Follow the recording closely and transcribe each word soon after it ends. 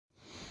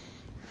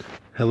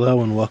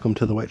Hello and welcome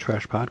to the White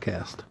Trash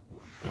Podcast.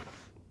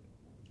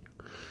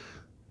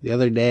 The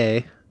other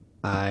day,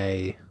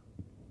 I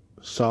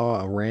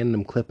saw a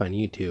random clip on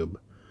YouTube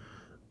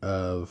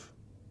of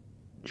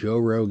Joe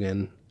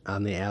Rogan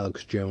on the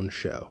Alex Jones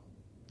show.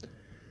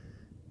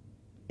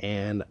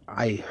 And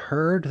I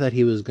heard that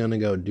he was going to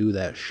go do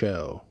that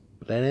show,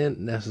 but I didn't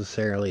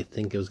necessarily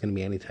think it was going to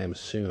be anytime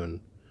soon.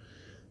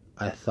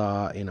 I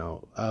thought,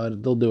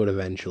 they'll do it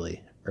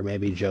eventually. Or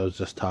maybe Joe's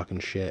just talking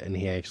shit and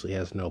he actually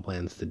has no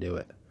plans to do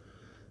it.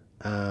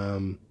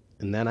 And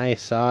then I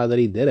saw that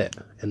he did it.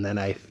 And then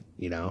I'm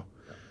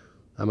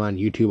on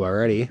YouTube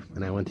already.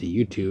 And I went to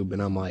YouTube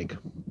and I'm like,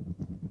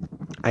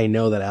 I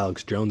know that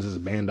Alex Jones is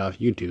banned off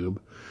YouTube,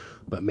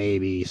 but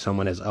maybe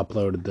someone has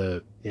uploaded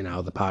the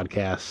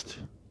podcast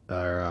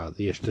or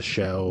the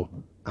show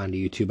onto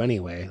YouTube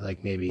anyway.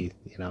 Like maybe,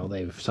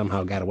 they've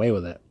somehow got away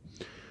with it.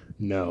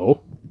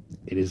 No,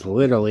 it is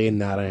literally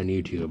not on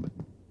YouTube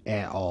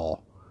at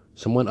all.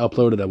 Someone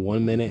uploaded a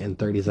 1 minute and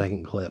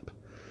 30-second clip,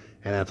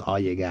 and that's all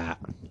you got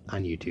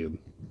on YouTube.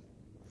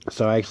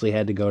 So I actually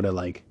had to go to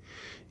like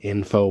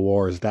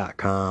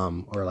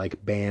Infowars.com or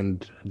like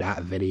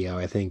banned.video,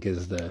 I think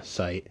is the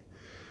site.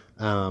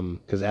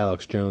 Because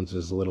Alex Jones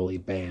is literally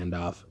banned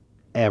off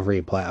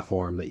every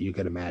platform that you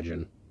could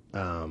imagine.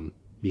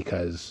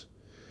 Because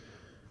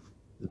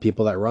the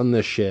people that run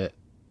this shit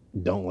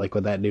don't like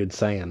what that dude's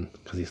saying,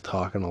 because he's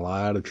talking a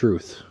lot of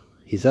truth.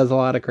 He says a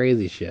lot of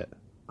crazy shit.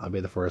 I'll be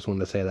the first one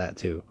to say that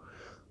too.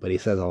 But he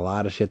says a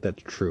lot of shit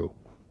that's true.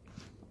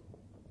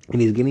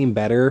 And he's getting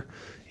better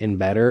and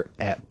better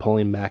at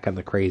pulling back on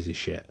the crazy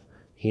shit.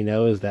 He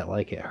knows that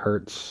like it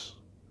hurts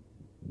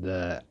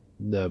the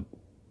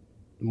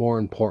more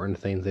important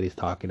things that he's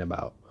talking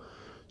about.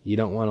 You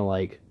don't want to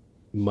like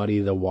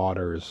muddy the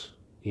waters,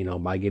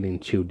 by getting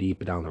too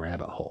deep down the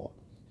rabbit hole.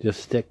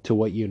 Just stick to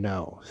what you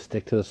know.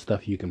 Stick to the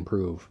stuff you can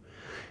prove.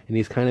 And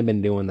he's kind of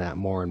been doing that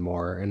more and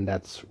more, and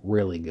that's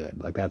really good.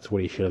 Like, that's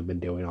what he should have been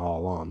doing all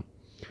along.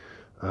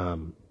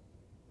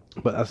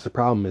 But that's the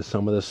problem, is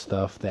some of the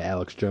stuff that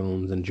Alex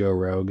Jones and Joe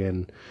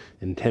Rogan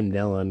and Tim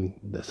Dillon,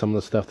 some of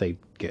the stuff they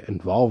get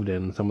involved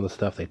in, some of the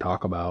stuff they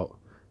talk about,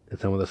 and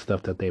some of the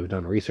stuff that they've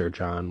done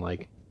research on,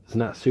 like, it's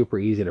not super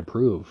easy to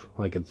prove.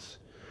 Like, it's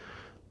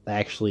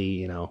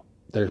actually,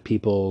 there's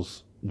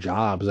people's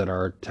jobs that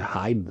are to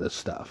hide this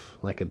stuff.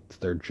 Like, it's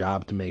their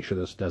job to make sure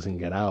this doesn't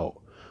get out,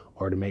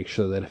 or to make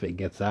sure that if it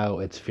gets out,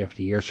 it's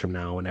 50 years from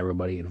now and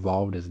everybody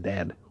involved is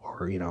dead,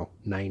 or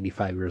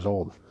 95 years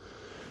old.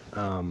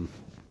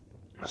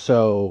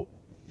 So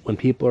when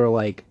people are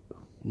like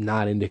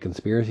not into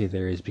conspiracy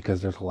theories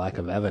because there's a lack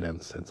of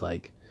evidence, it's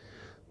like,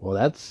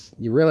 well,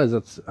 you realize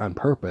that's on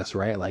purpose,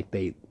 right? Like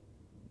they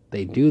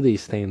do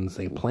these things,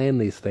 they plan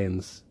these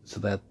things so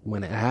that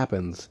when it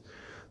happens,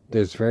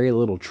 there's very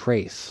little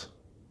trace.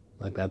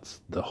 Like,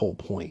 that's the whole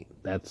point.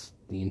 That's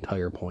the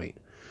entire point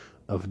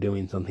of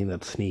doing something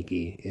that's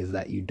sneaky, is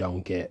that you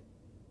don't get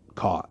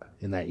caught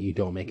and that you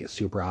don't make it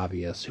super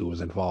obvious who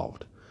was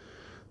involved.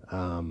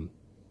 9/11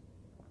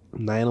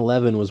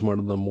 was one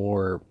of the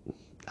more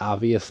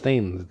obvious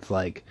things. It's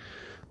like,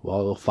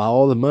 well, we'll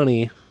follow the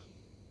money.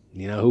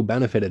 Who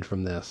benefited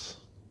from this?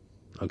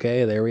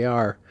 Okay, there we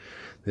are.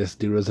 This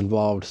dude was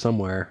involved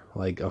somewhere,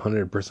 like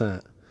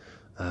 100%.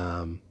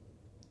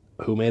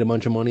 Who made a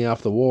bunch of money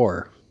off the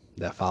war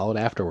that followed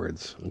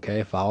afterwards?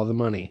 Okay, follow the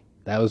money.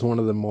 That was one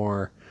of the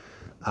more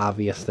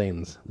obvious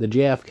things. The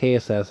JFK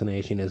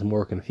assassination is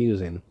more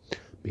confusing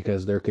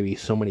because there could be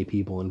so many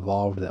people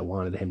involved that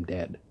wanted him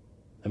dead.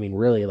 I mean,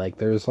 really, like,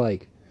 there's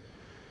like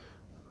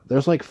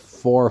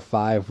 4 or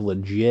 5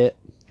 legit,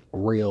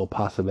 real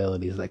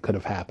possibilities that could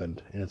have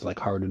happened, and it's like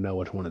hard to know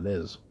which one it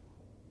is.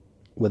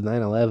 With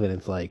 9/11,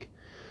 it's like,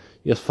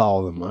 you just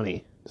follow the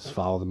money. Just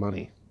follow the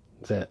money.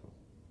 That's it.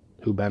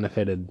 Who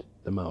benefited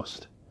the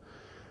most?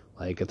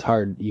 Like, it's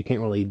hard. You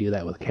can't really do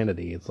that with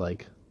Kennedy. It's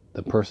like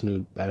the person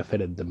who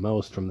benefited the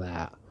most from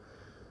that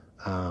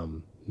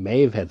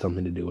may have had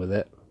something to do with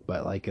it,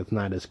 but like it's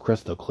not as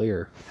crystal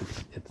clear.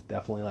 It's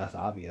definitely less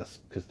obvious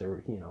because there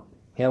were,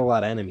 he had a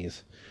lot of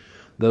enemies.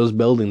 Those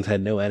buildings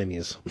had no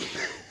enemies.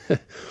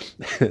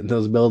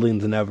 Those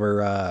buildings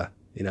never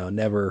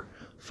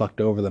fucked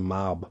over the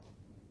mob,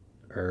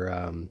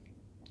 or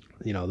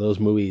those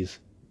movies,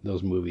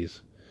 those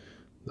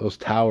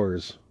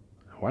towers.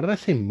 Why did I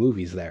say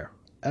movies there?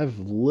 I have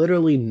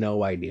literally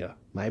no idea.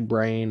 My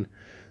brain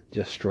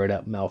just straight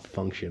up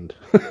malfunctioned.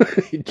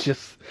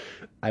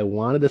 I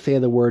wanted to say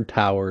the word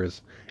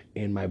towers,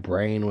 and my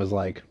brain was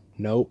like,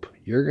 nope,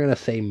 you're going to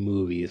say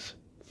movies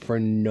for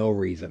no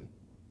reason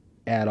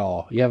at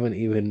all. You haven't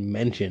even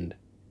mentioned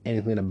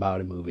anything about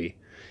a movie,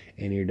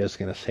 and you're just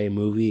going to say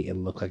movie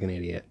and look like an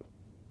idiot.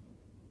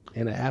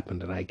 And it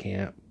happened, and I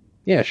can't.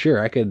 Yeah,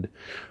 sure, I could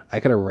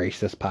erase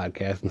this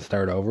podcast and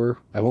start over.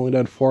 I've only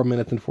done 4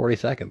 minutes and 40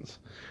 seconds.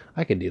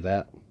 I could do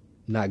that.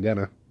 Not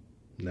gonna.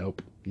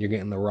 Nope. You're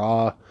getting the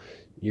real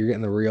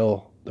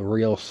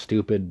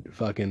stupid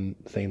fucking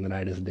thing that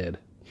I just did.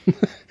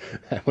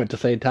 I went to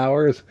say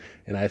towers,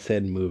 and I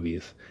said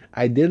movies.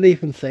 I didn't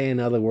even say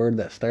another word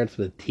that starts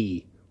with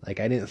T.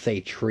 Like, I didn't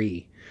say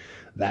tree.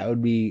 That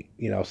would be,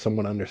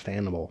 somewhat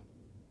understandable.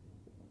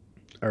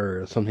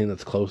 Or something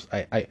that's close.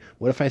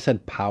 What if I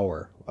said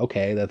power?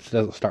 Okay, that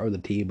doesn't start with a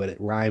T, but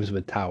it rhymes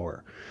with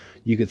tower.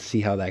 You could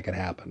see how that could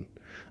happen.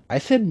 I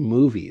said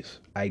movies.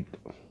 I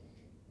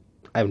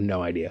have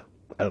no idea.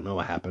 I don't know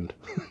what happened.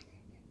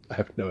 I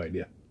have no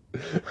idea.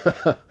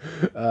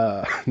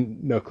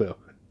 No clue.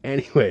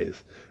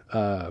 Anyways,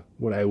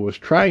 what I was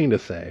trying to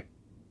say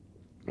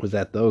was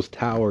that those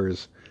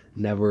towers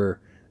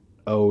never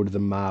owed the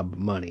mob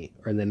money,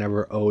 or they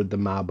never owed the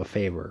mob a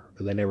favor,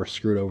 or they never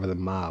screwed over the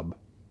mob.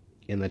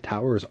 And the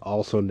towers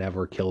also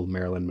never killed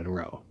Marilyn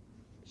Monroe.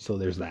 So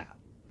there's that.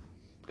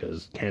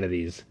 Because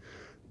Kennedy's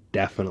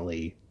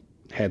definitely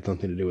had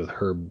something to do with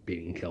her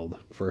being killed,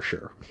 for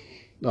sure.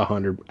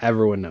 100.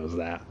 Everyone knows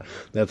that.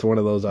 That's one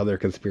of those other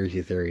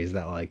conspiracy theories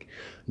that, like,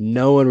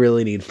 no one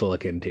really needs to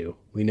look into.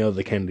 We know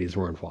the Kennedys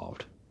were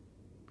involved.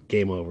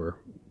 Game over.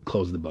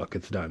 Close the book.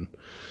 It's done.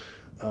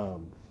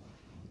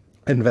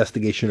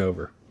 Investigation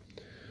over.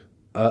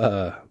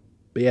 But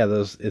yeah,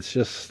 it's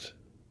just...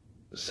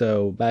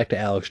 So, back to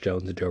Alex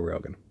Jones and Joe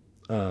Rogan.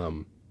 I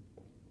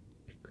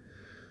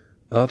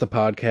thought the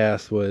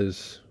podcast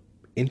was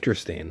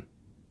interesting,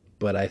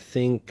 but I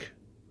think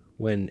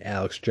when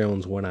Alex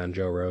Jones went on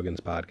Joe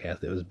Rogan's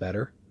podcast, it was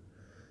better.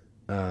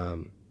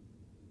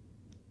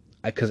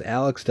 Because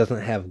Alex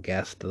doesn't have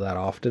guests that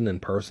often in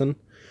person,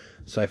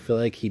 so I feel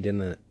like he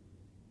didn't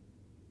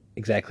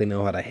exactly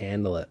know how to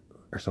handle it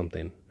or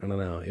something. I don't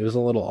know. It was a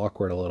little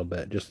awkward a little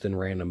bit, just in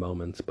random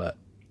moments, but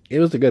it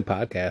was a good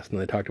podcast,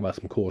 and they talked about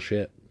some cool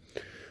shit.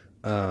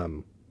 I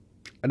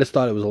just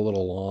thought it was a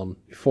little long.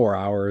 4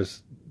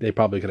 hours. They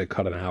probably could have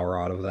cut an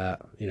hour out of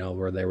that,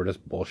 where they were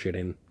just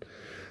bullshitting.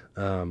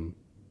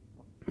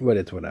 But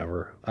it's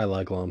whatever. I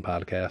like long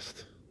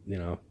podcasts.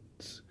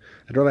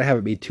 I'd rather have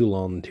it be too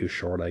long than too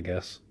short, I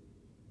guess,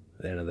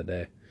 at the end of the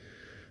day.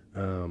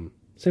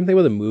 Same thing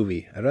with a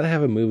movie. I'd rather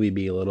have a movie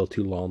be a little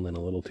too long than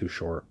a little too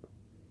short.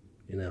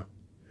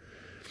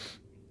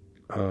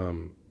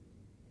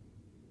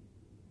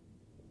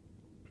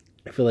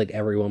 I feel like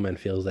every woman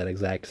feels that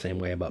exact same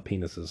way about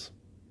penises.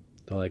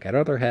 They're like, I'd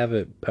rather have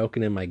it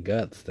poking in my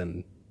guts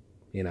than,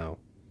 I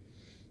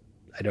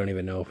don't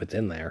even know if it's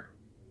in there.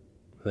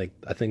 Like,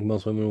 I think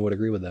most women would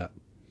agree with that.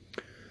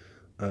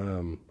 I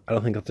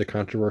don't think that's a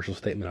controversial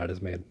statement I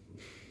just made.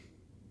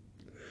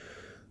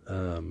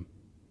 I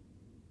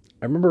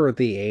remember at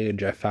the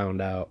age I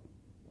found out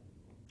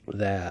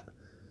that,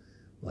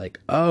 like,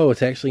 oh,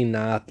 it's actually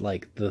not,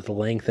 like, the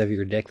length of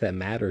your dick that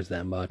matters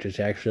that much. It's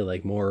actually,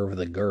 like, more of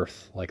the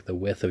girth, like, the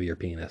width of your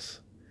penis.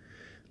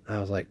 I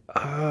was like,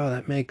 oh,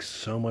 that makes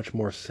so much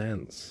more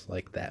sense.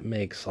 Like, that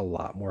makes a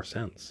lot more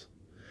sense.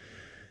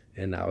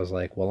 And I was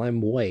like, well, I'm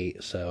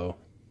white, so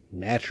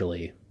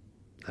naturally,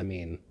 I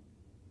mean,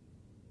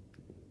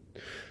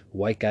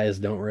 white guys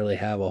don't really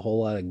have a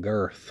whole lot of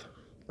girth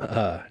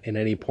in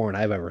any porn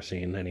I've ever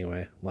seen,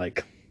 anyway.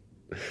 Like,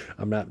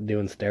 I'm not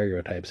doing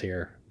stereotypes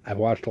here. I've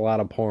watched a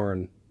lot of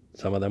porn.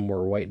 Some of them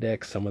were white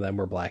dicks, some of them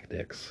were black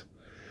dicks.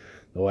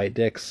 The white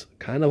dicks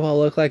kind of all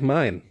look like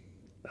mine.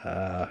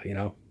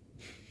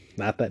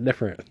 Not that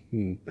different.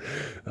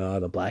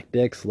 The black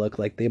dicks look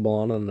like they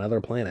belong on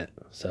another planet.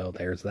 So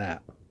there's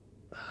that.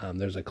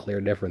 There's a clear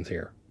difference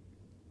here.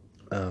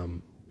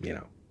 One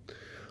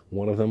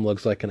of them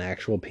looks like an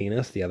actual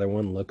penis. The other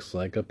one looks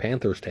like a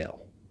panther's tail.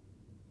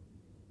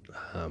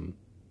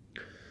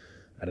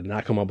 I did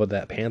not come up with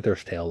that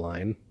panther's tail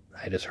line.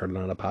 I just heard it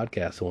on a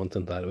podcast once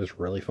and thought it was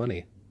really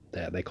funny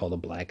that they called a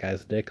black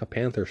guy's dick a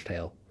panther's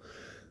tail.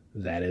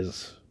 That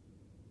is...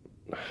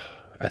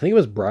 I think it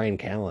was Brian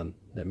Callen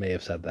that may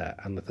have said that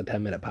on the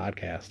 10-minute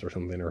podcast or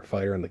something, or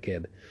Fighter and the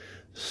Kid.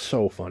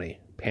 So funny.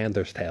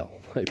 Panther's tail.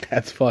 Like,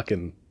 that's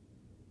fucking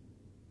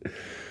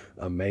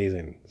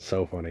amazing.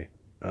 So funny.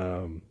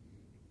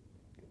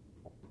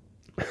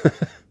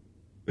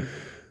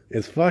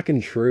 It's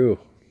fucking true.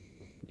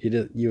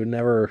 You would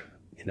never,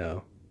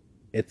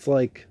 it's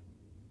like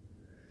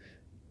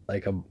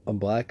a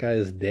black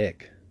guy's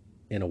dick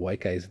and a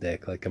white guy's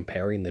dick, like,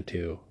 comparing the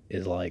two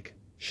is like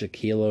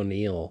Shaquille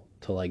O'Neal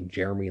to, like,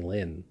 Jeremy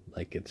Lin.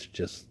 Like, it's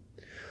just,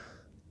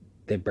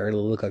 they barely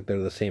look like they're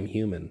the same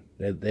human.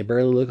 They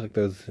barely look like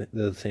they're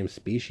the same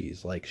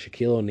species. Like,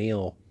 Shaquille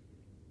O'Neal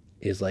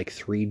is like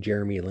 3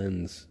 Jeremy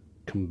Lins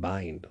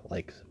combined,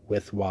 like,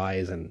 width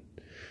wise and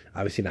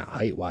obviously not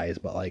height wise,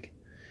 but like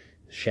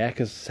Shaq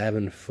is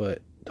 7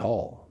 foot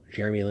tall.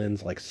 Jeremy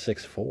Lin's like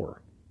 6'4".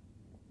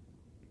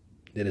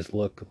 They just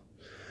look,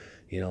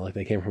 like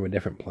they came from a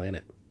different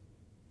planet.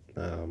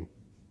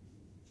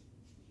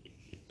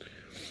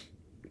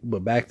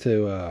 But back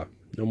to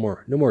no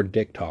more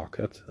dick talk.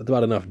 That's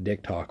about enough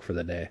dick talk for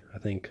the day. I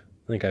think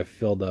I've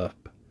filled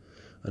up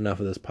enough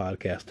of this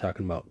podcast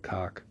talking about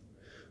cock.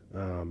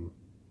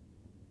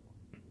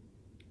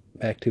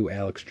 Back to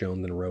Alex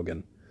Jones and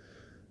Rogan.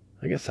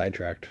 I get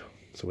sidetracked.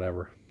 So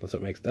whatever. That's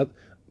what makes that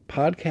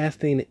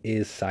podcasting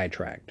is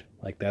sidetracked.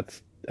 Like,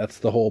 that's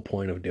the whole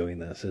point of doing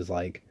this, is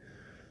like,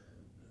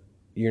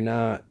 you're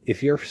not,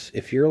 if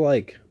you're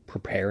like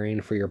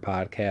preparing for your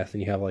podcast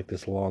and you have like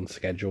this long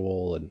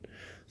schedule and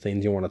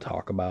things you want to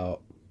talk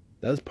about.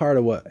 That's part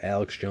of what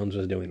Alex Jones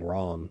was doing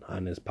wrong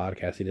on his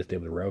podcast he just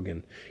did with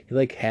Rogan. He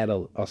like had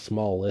a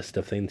small list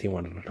of things he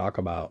wanted to talk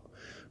about.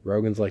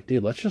 Rogan's like,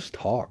 dude, let's just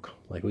talk.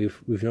 Like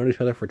we've known each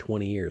other for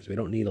 20 years. We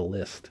don't need a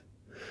list.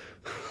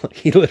 Like,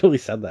 he literally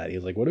said that.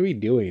 He's like, what are we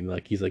doing?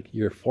 Like, he's like,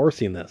 you're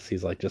forcing this.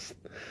 He's like, let's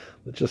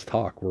just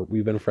talk.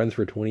 We've been friends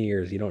for 20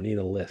 years. You don't need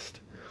a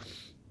list.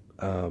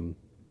 Funny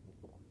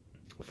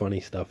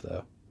stuff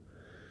though.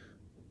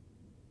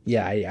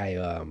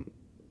 Yeah,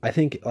 I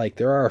think like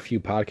there are a few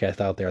podcasts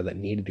out there that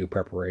need to do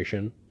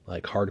preparation,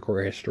 like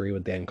Hardcore History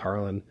with Dan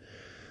Carlin.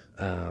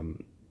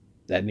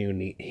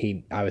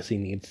 He obviously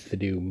needs to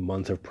do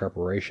months of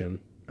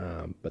preparation,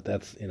 but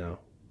that's,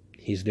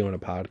 he's doing a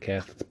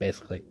podcast. It's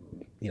basically,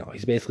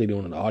 he's basically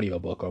doing an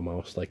audiobook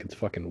almost. Like, it's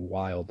fucking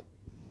wild.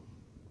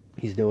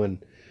 He's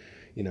doing,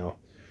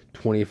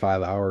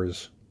 25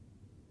 hours,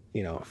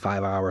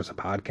 5 hours a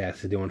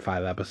podcast. He's doing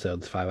 5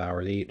 episodes, 5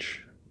 hours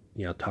each,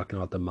 talking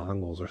about the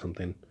Mongols or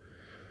something.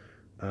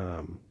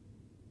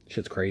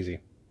 Shit's crazy.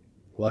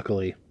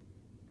 Luckily,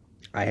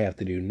 I have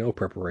to do no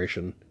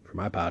preparation for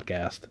my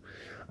podcast.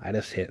 I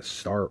just hit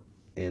start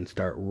and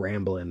start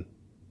rambling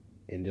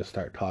and just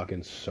start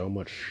talking so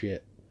much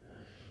shit.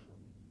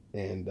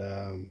 And,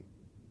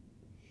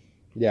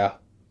 yeah.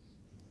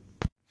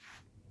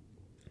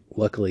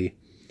 Luckily,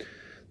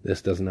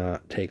 this does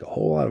not take a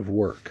whole lot of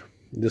work.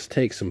 This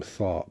takes some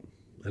thought.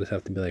 I just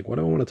have to be like, what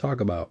do I want to talk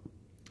about?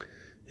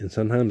 And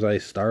sometimes I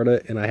start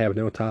it and I have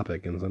no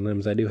topic, and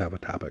sometimes I do have a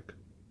topic.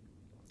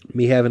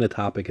 Me having a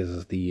topic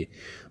is the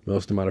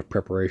most amount of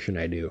preparation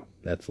I do.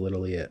 That's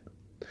literally it.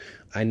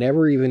 I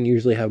never even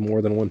usually have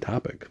more than one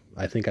topic.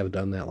 I think I've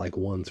done that like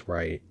once where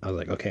I was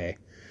like, okay,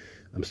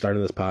 I'm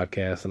starting this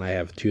podcast and I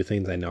have 2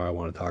 things I know I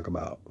want to talk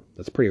about.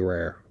 That's pretty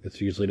rare.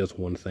 It's usually just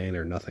one thing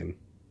or nothing.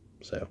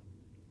 So,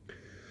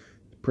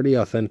 pretty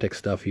authentic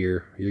stuff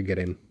here you're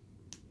getting.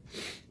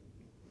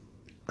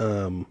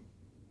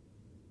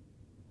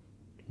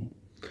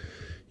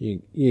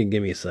 You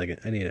give me a second.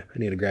 I need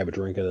to grab a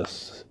drink of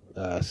this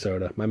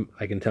soda.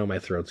 I can tell my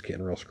throat's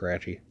getting real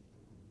scratchy.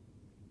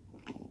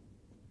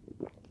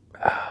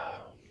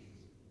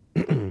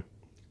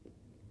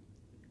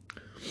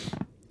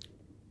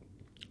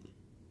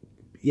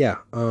 Yeah,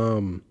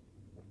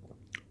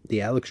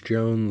 the Alex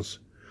Jones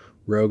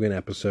Rogan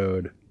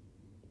episode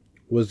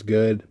was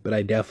good, but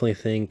I definitely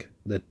think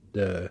that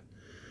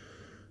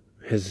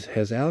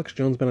has Alex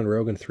Jones been on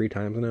Rogan 3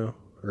 times now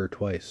or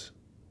twice?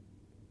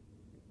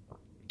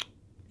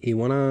 He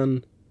went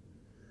on,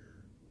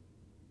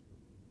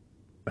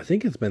 I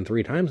think it's been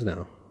 3 times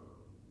now.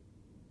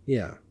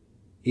 Yeah,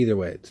 either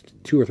way, it's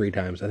 2 or 3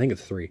 times. I think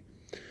it's 3.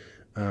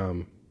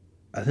 I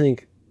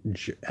think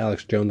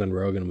Alex Jones on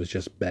Rogan was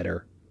just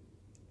better.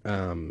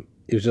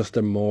 It was just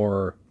a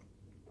more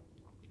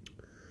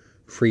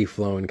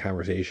free-flowing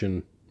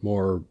conversation,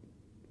 more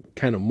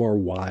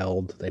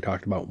wild. They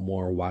talked about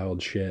more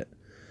wild shit.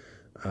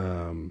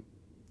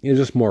 It was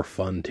just more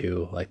fun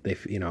too. Like they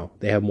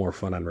have more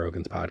fun on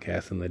Rogan's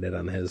podcast than they did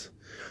on his.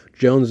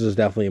 Jones is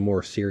definitely a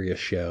more serious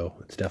show.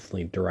 It's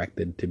definitely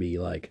directed to be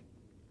like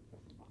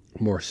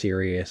more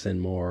serious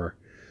and more,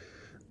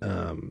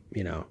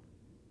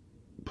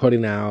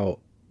 putting out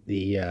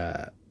the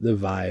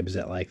vibes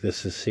that like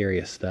this is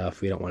serious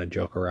stuff. We don't want to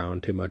joke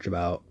around too much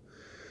about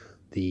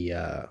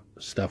the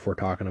stuff we're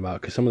talking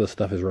about, because some of the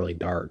stuff is really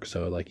dark.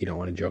 So like you don't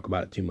want to joke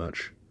about it too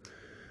much.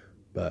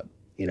 But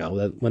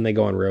when they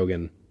go on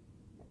Rogan,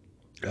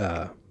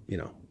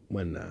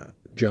 when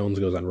Jones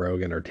goes on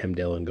Rogan or Tim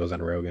Dillon goes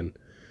on Rogan,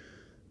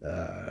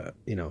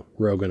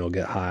 Rogan will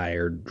get high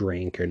or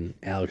drink, and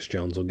Alex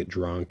Jones will get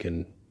drunk,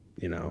 and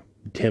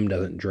Tim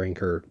doesn't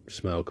drink or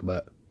smoke,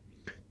 but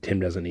Tim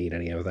doesn't eat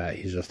any of that.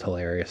 He's just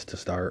hilarious to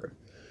start.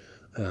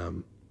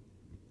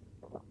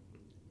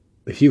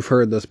 If you've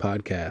heard this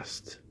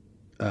podcast,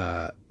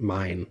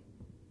 mine,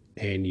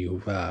 and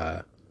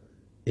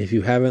if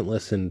you haven't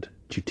listened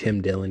to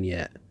Tim Dillon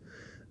yet,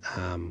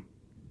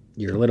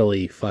 you're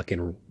literally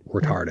fucking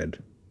retarded.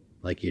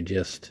 Like you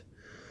just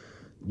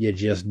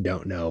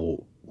don't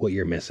know what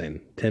you're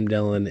missing. Tim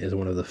Dillon is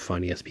one of the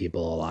funniest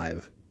people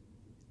alive.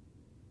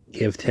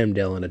 Give Tim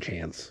Dillon a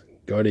chance.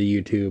 Go to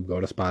YouTube,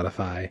 go to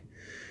Spotify,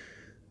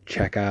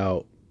 check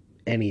out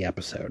any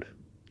episode.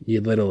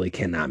 You literally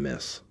cannot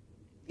miss.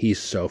 He's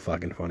so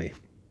fucking funny.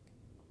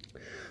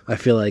 I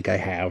feel like I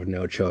have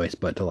no choice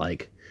but to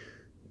like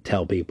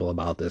tell people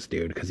about this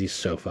dude because he's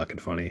so fucking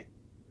funny.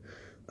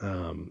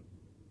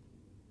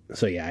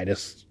 So yeah, I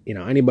just,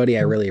 anybody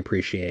I really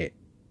appreciate,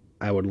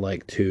 I would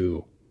like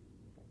to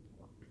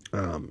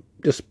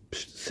just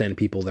send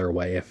people their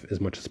way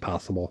as much as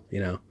possible.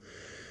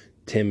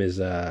 Tim is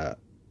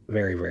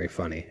very, very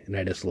funny, and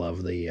I just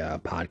love the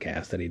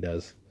podcast that he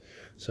does.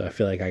 So I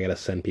feel like I gotta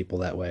send people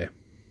that way,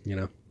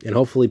 and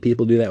hopefully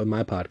people do that with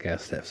my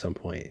podcast at some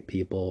point.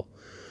 People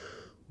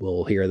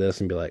will hear this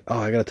and be like, oh,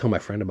 I gotta tell my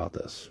friend about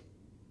this.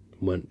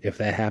 If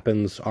that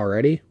happens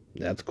already,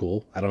 that's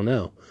cool. I don't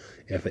know.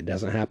 If it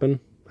doesn't happen,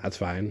 that's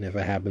fine. If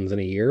it happens in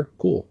a year,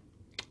 cool.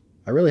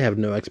 I really have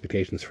no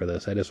expectations for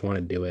this. I just want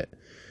to do it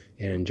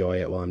and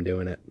enjoy it while I'm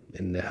doing it,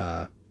 and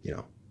you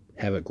know,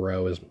 have it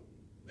grow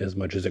as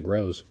much as it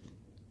grows.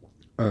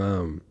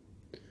 But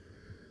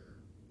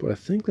I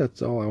think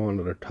that's all I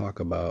wanted to talk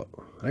about.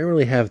 I don't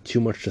really have too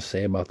much to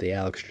say about the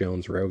Alex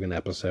Jones Rogan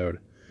episode.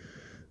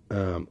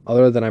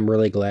 Other than I'm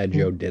really glad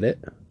Joe did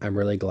it. I'm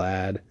really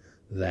glad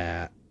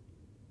that,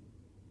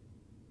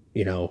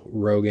 you know,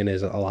 Rogan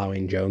is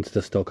allowing Jones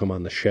to still come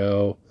on the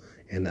show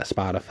and that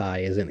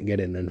Spotify isn't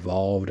getting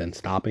involved and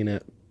stopping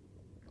it.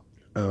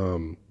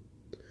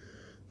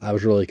 I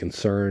was really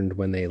concerned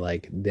when they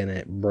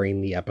didn't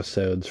bring the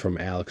episodes from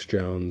Alex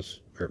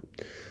Jones, or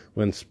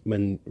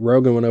when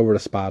Rogan went over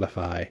to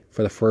Spotify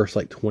for the first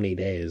 20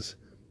 days,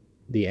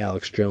 the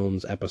Alex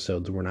Jones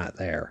episodes were not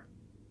there.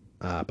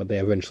 But they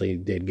eventually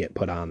did get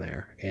put on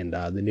there, and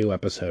the new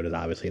episode is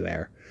obviously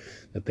there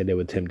that they did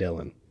with Tim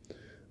Dillon.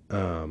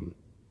 So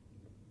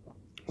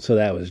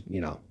that was,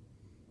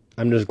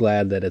 I'm just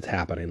glad that it's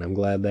happening. I'm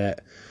glad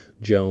that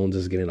Jones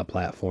is getting a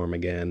platform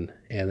again,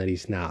 and that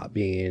he's not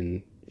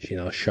being,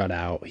 shut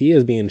out. He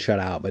is being shut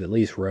out, but at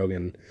least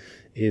Rogan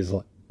is,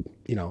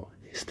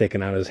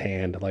 sticking out his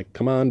hand, like,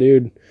 come on,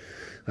 dude,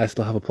 I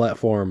still have a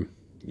platform.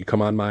 You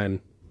come on mine,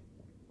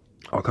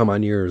 I'll come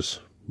on yours.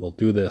 We'll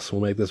do this.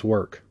 We'll make this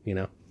work,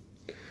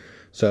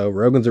 So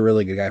Rogan's a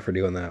really good guy for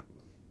doing that.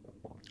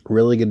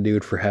 Really good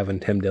dude for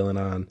having Tim Dillon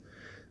on.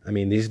 I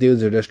mean, these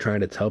dudes are just trying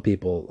to tell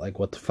people,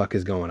 what the fuck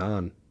is going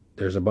on.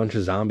 There's a bunch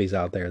of zombies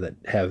out there that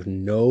have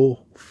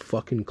no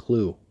fucking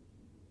clue.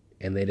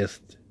 And they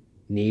just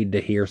need to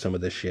hear some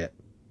of this shit.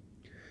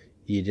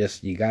 You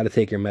got to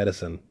take your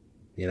medicine,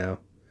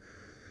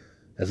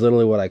 That's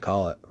literally what I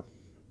call it.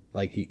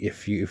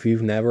 If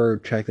you've never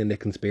checked into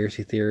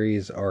conspiracy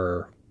theories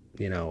or,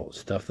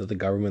 stuff that the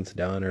government's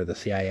done or the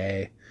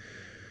CIA,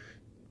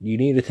 you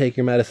need to take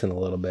your medicine a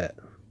little bit,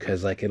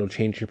 because it'll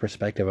change your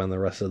perspective on the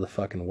rest of the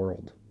fucking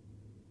world.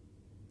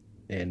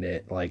 And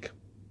it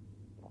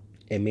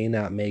may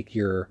not make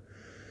your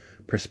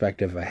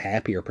perspective a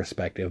happier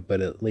perspective,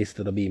 but at least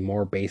it'll be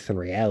more based in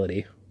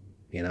reality.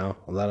 A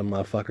lot of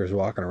motherfuckers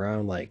walking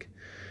around like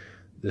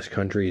this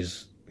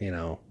country's,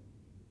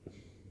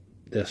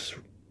 this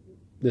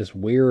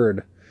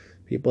weird,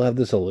 people have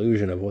this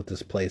illusion of what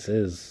this place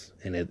is,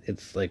 and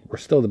it's we're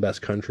still the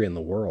best country in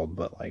the world,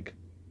 but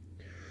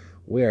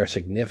we are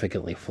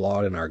significantly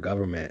flawed in our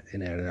government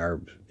and in our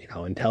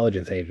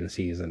intelligence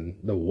agencies and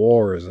the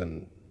wars,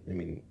 and I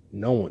mean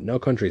no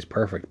country is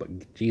perfect,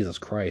 but Jesus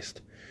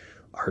Christ,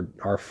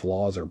 our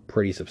flaws are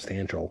pretty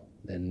substantial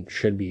and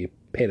should be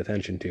paid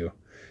attention to,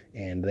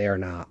 and they are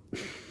not.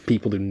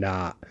 People do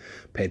not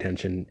pay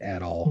attention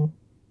at all.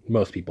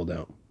 Most people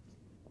don't.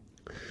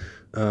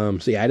 So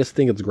yeah, I just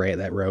think it's great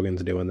that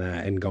Rogan's doing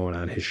that and going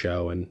on his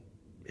show and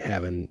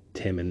having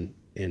Tim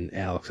and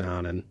Alex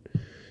on, and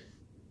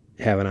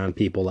having on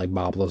people like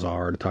Bob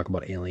Lazar to talk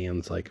about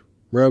aliens.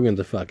 Rogan's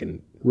the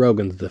fucking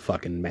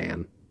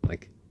man.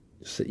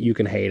 You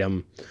can hate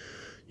him,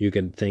 you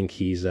can think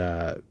he's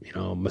a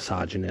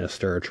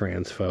misogynist or a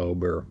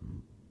transphobe or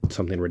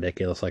something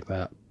ridiculous like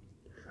that.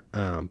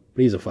 But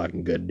he's a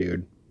fucking good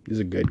dude. He's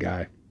a good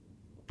guy.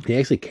 He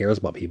actually cares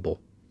about people.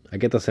 I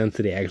get the sense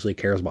that he actually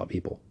cares about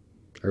people.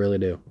 I really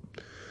do.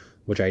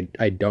 Which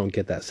I don't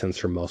get that sense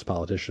from most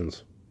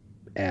politicians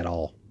at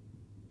all.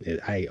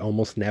 I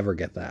almost never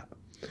get that.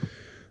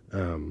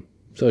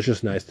 So it's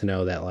just nice to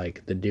know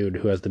that the dude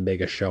who has the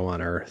biggest show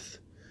on earth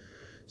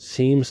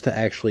seems to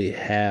actually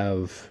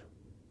have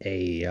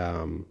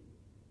an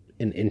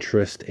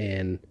interest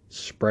in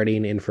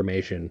spreading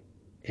information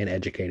and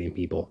educating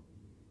people.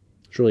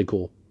 It's really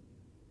cool.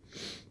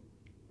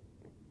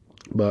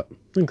 But I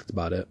think that's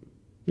about it.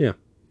 Yeah.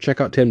 Check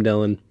out Tim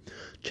Dillon.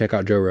 Check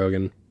out Joe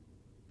Rogan.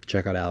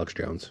 Check out Alex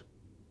Jones.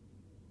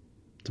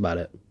 That's about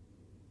it.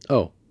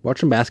 Oh, watch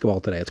some basketball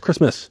today. It's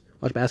Christmas.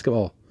 Watch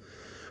basketball.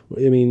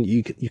 I mean,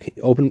 you can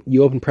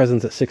open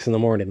presents at 6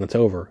 a.m. and it's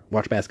over.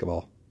 Watch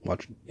basketball.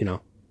 Watch,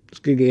 it's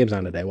good games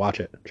on today. Watch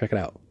it. Check it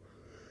out.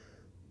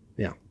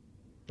 Yeah.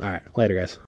 All right. Later, guys.